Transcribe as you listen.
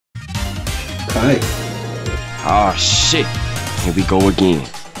tight. Oh shit. Here we go again.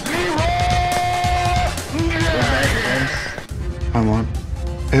 I want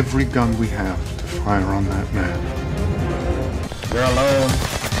every gun we have to fire on that man. You're alone.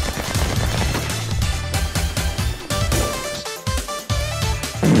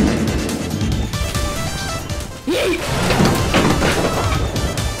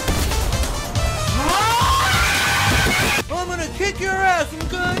 I'm gonna kick your ass,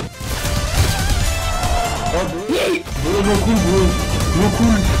 okay?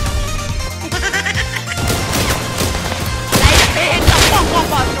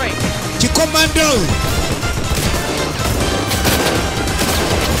 De comando!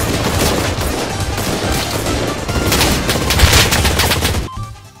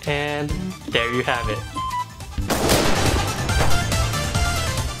 And there you have it.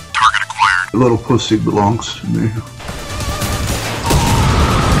 Target acquired. Little pussy belongs to me.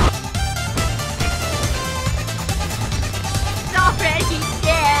 Already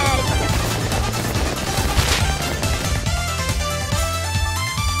dead.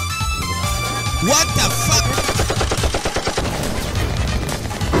 What the fuck?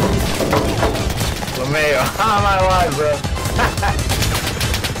 LeMayo, how am I alive, bro?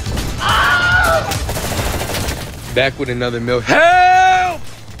 Back with another milk. Help!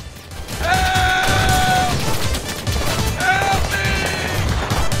 Help! Help me!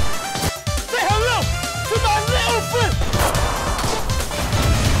 Say hello to my little friend!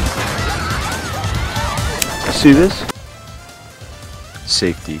 See this?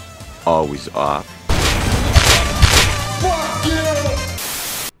 Safety always off. Fuck you!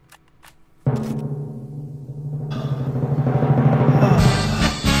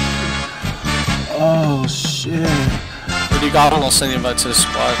 Oh shit. What do you got? I'll send you invite to the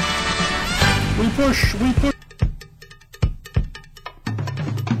spot. We push, we push.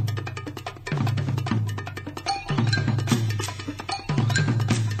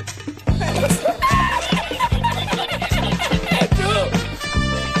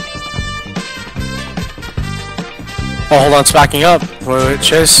 Oh, hold on, it's backing up. Wait,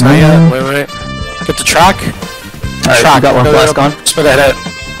 Chase, not yet. Wait. Get the track. Alright, got one flask on. Spit ahead.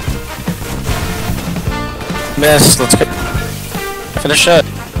 Miss, let's get. Finish it.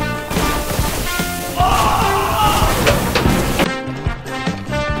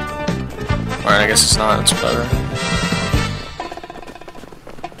 Alright, I guess it's not, it's better.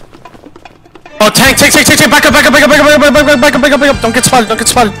 Oh, tank! Back up! Don't get spotted,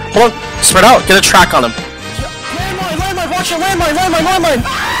 Hold on, spread out, get a track on him. Landmine, watch it, landmine!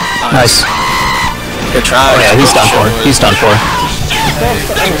 Nice. Good try. Oh yeah, he's done for. He's done for.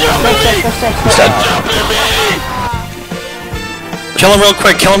 He's dead. Kill him real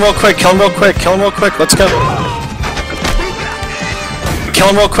quick, let's go. Kill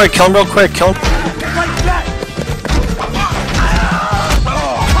him real quick,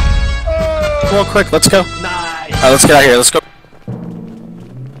 Real quick, let's go. Nice. Alright, let's get out of here, let's go.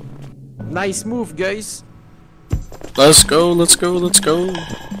 Nice move, guys. Let's go.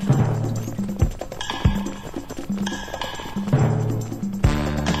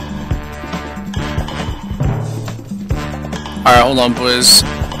 Alright, hold on, boys.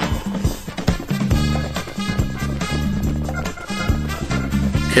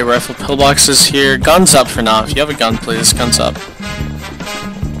 Okay, rifle pillboxes here. Guns up for now. If you have a gun, please. Guns up.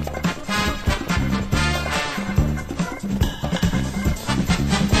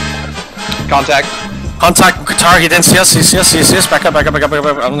 Contact. Target, he didn't see us. Back up. I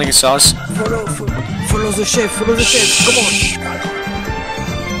don't think he saw us. Follow the chef, come on.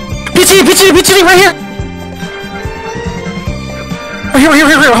 BT, right here! Oh, here.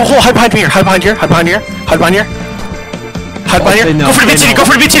 Hide behind here. Hide behind here. Go for the BT. Go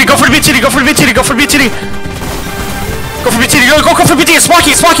for the BT.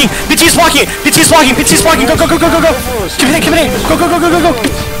 It's walking. BT's walking. Go. Keep it in.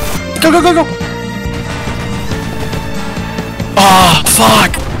 Go. Oh,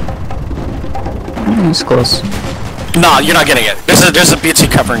 fuck. He's close. Nah, you're not getting it. There's a BT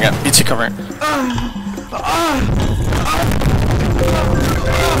covering it.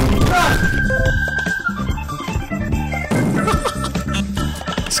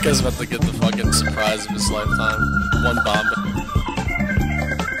 This guy's about to get the fucking surprise of his lifetime. One bomb.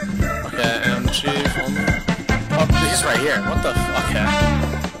 Okay, MG. Oh, he's right here. What the fuck? Okay.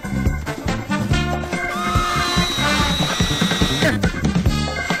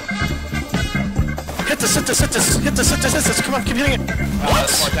 Hit this. Come on, keep hitting it. What?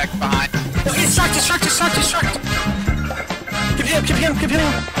 Contact behind. Distract. Keep hitting him.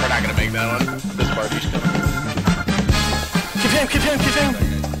 We're not gonna make that one. This Barbie's coming. Keep hitting.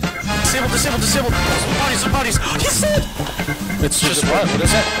 Disable. Some bodies. He's dead! It's just what? What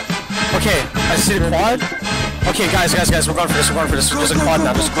is it? Okay, I see the quad. Okay, guys, we're going for this. There's a quad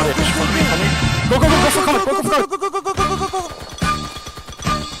now. There's a quad.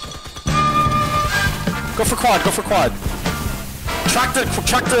 Go for quad. Go for quad. Track the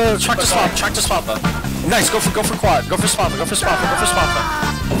swap. Nice, go for quad. Go for swap. Finish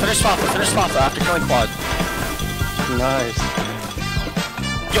swap after killing quad. Nice.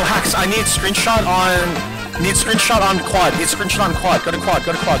 Yo, Hacks, I need screenshot on quad. Go to quad.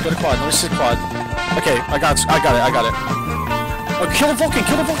 Let me see quad. Okay, I got it. Oh, kill the Vulcan.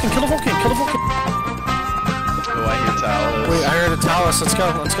 Oh, I hear Talus. Wait, I heard a Talus. Let's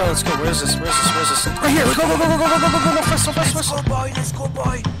go. Where is this? Right here. Go.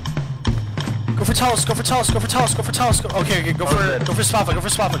 First. Go for Talus. Okay. Go for Spapa. Go for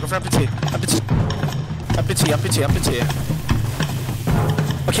MPT.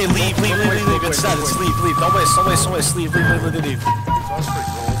 Okay, leave. It's dead. Leave. Don't waste.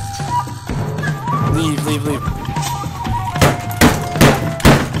 Leave. Leave.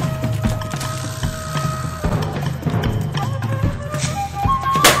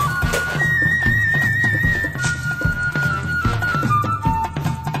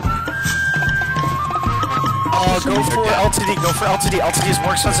 Go for LTD. LTD is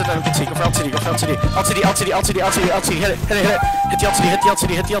more expensive than MPT. Go for LTD. LTD. Hit it. Hit the LTD.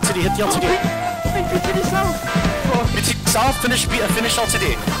 MPT south. Finish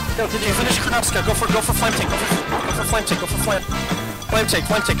LTD. Okay, finish Kronowska. Go for flame tank. Go for flame tank. Flame tank.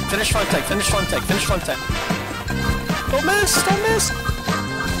 Finish flame tank. Don't miss.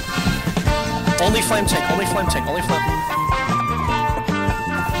 Only flame tank.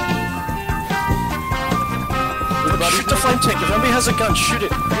 Shoot the flame tank. If anybody has a gun, shoot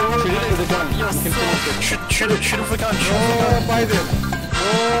it. Shoot it with a gun. Shoot it with a gun.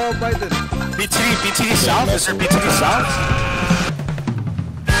 Oh, Biden. BTD south? Is there BTD south?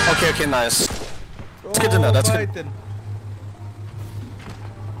 Okay, nice. That's good to know. That's good.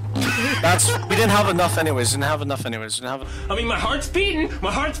 We didn't have enough anyways. I mean, my heart's beating,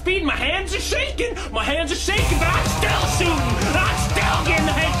 my hands are shaking, but I'm still shooting. I'm still getting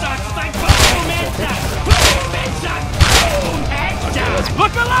the headshots. It's like boom, headshot, boom, headshot.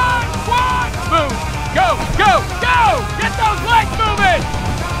 Look alive, squad, boom, go, get those legs moving.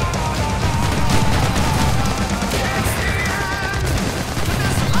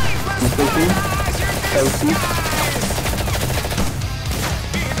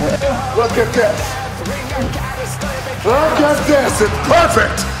 Look at this! It's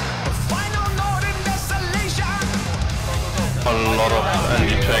perfect! A lot of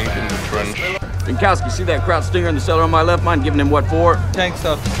anti-tank in the trench. Jankowski, see that crowd stinger in the cellar on my left? Mind giving him what for? Tank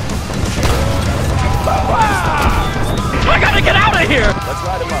stuff. I gotta get out of here! Let's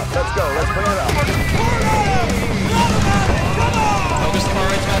ride him up. Let's go. Let's bring it up. Focus the far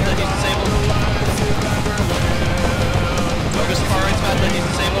right's bad, then he's disabled. Focus the far right's bad, then he's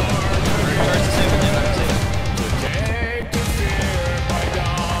disabled. Charge disabled, then disabled.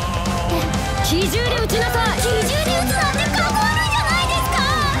 機銃で撃ちなさい。機銃で撃つなんてかっこ悪いじゃないですか。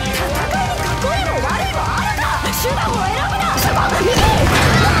戦いにかっこいいも悪いもあるか。手段を選ぶな。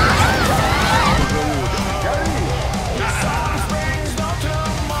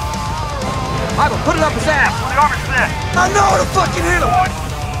Michael, put it up his ass! The armor's set! I know how to fucking hit him!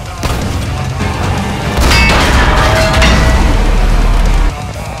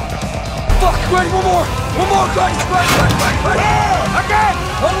 Fuck, ready, one more, guys! Right! Okay!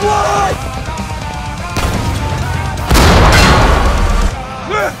 On one!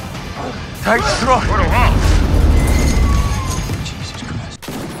 Tight throat! Jesus Christ.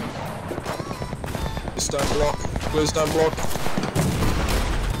 Please don't block.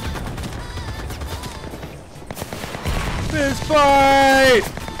 Fist fight!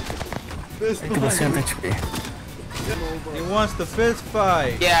 He wants the fist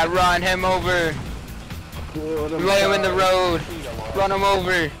fight. Yeah, run him over. Lay him in the road. Run him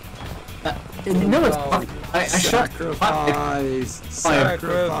over. No, it's I shot. Sacrifice.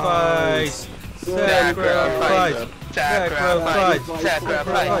 Sacrifice.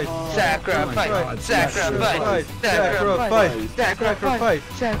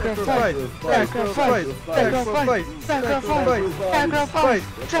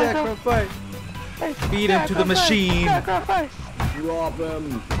 Feed him to the machine. Drop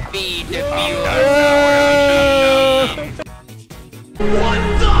him. Feed the What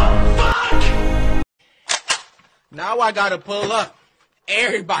the fuck? Now I gotta pull up.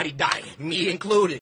 Everybody dying, me included.